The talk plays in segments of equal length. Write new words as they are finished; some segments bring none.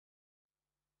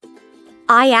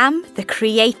I am the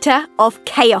creator of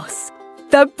chaos,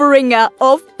 the bringer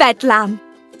of bedlam,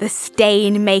 the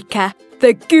stain maker,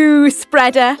 the goo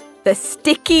spreader, the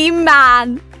sticky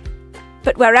man.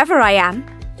 But wherever I am,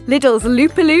 Lidl's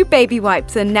Loopaloo baby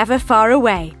wipes are never far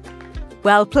away.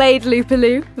 Well played,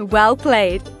 Loopaloo, well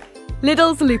played.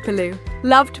 Lidl's Loopaloo,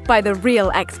 loved by the real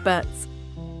experts.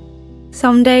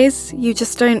 Some days you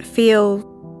just don't feel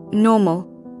normal.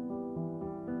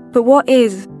 But what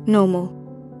is normal?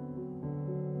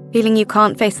 Feeling you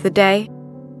can't face the day,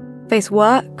 face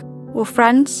work or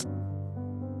friends?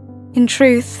 In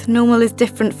truth, normal is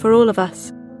different for all of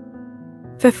us.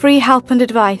 For free help and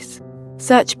advice,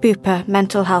 search Bupa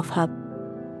Mental Health Hub.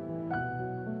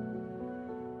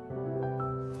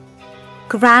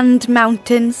 Grand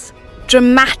mountains,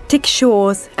 dramatic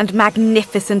shores and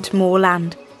magnificent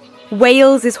moorland.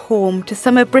 Wales is home to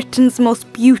some of Britain's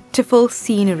most beautiful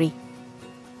scenery.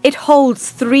 It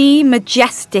holds 3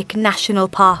 majestic national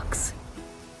parks: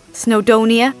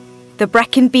 Snowdonia, the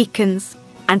Brecon Beacons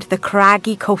and the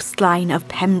craggy coastline of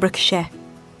Pembrokeshire.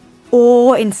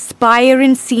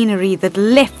 Awe-inspiring scenery that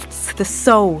lifts the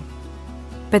soul.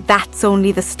 But that's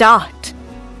only the start.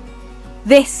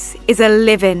 This is a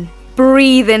living,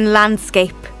 breathing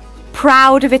landscape,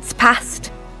 proud of its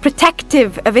past,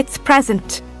 protective of its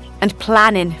present, and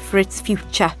planning for its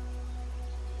future.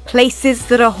 Places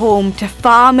that are home to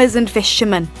farmers and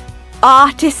fishermen,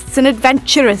 artists and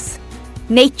adventurers,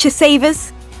 nature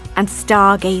savers and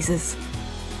stargazers.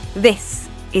 This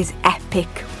is epic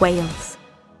Wales.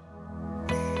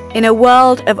 In a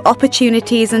world of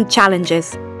opportunities and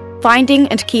challenges, finding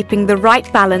and keeping the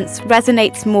right balance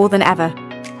resonates more than ever.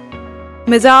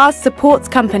 Mazars supports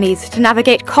companies to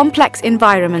navigate complex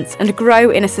environments and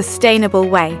grow in a sustainable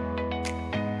way.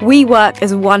 We work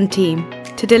as one team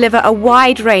to deliver a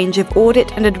wide range of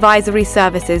audit and advisory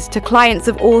services to clients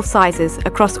of all sizes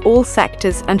across all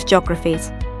sectors and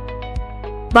geographies.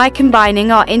 By combining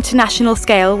our international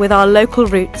scale with our local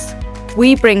roots,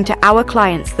 we bring to our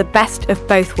clients the best of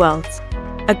both worlds,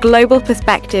 a global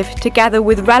perspective together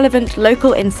with relevant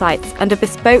local insights and a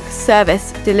bespoke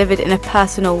service delivered in a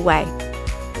personal way.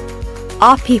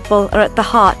 Our people are at the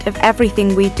heart of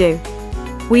everything we do.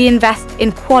 We invest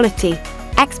in quality,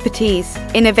 expertise,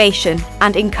 innovation,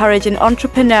 and encourage an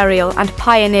entrepreneurial and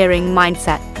pioneering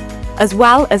mindset, as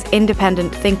well as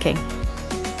independent thinking.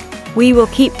 We will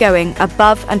keep going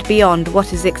above and beyond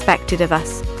what is expected of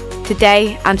us,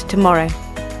 today and tomorrow,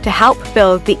 to help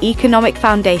build the economic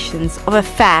foundations of a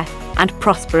fair and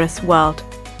prosperous world.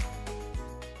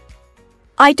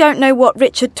 I don't know what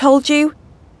Richard told you,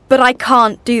 but I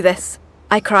can't do this,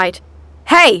 I cried.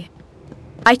 Hey!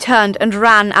 I turned and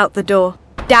ran out the door,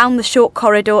 down the short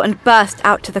corridor and burst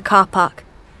out to the car park.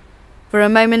 For a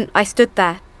moment I stood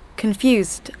there,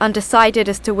 confused, undecided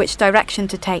as to which direction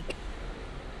to take.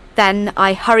 Then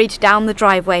I hurried down the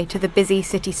driveway to the busy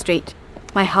city street,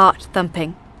 my heart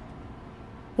thumping.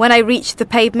 When I reached the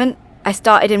pavement, I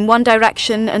started in one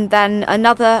direction and then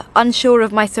another, unsure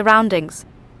of my surroundings.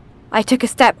 I took a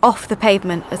step off the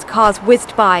pavement as cars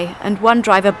whizzed by and one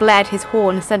driver blared his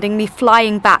horn, sending me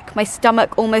flying back, my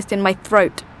stomach almost in my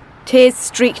throat. Tears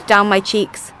streaked down my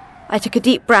cheeks. I took a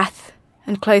deep breath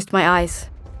and closed my eyes.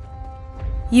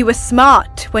 You were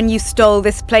smart when you stole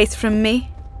this place from me.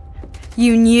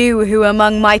 You knew who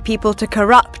among my people to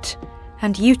corrupt,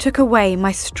 and you took away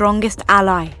my strongest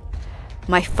ally,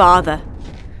 my father.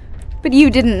 But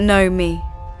you didn't know me.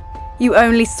 You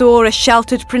only saw a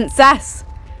sheltered princess.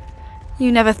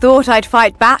 You never thought I'd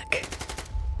fight back.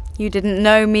 You didn't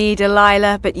know me,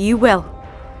 Delilah, but you will.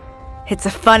 It's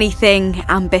a funny thing,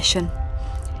 ambition.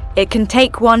 It can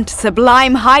take one to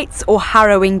sublime heights or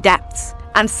harrowing depths,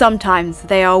 and sometimes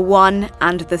they are one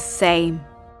and the same.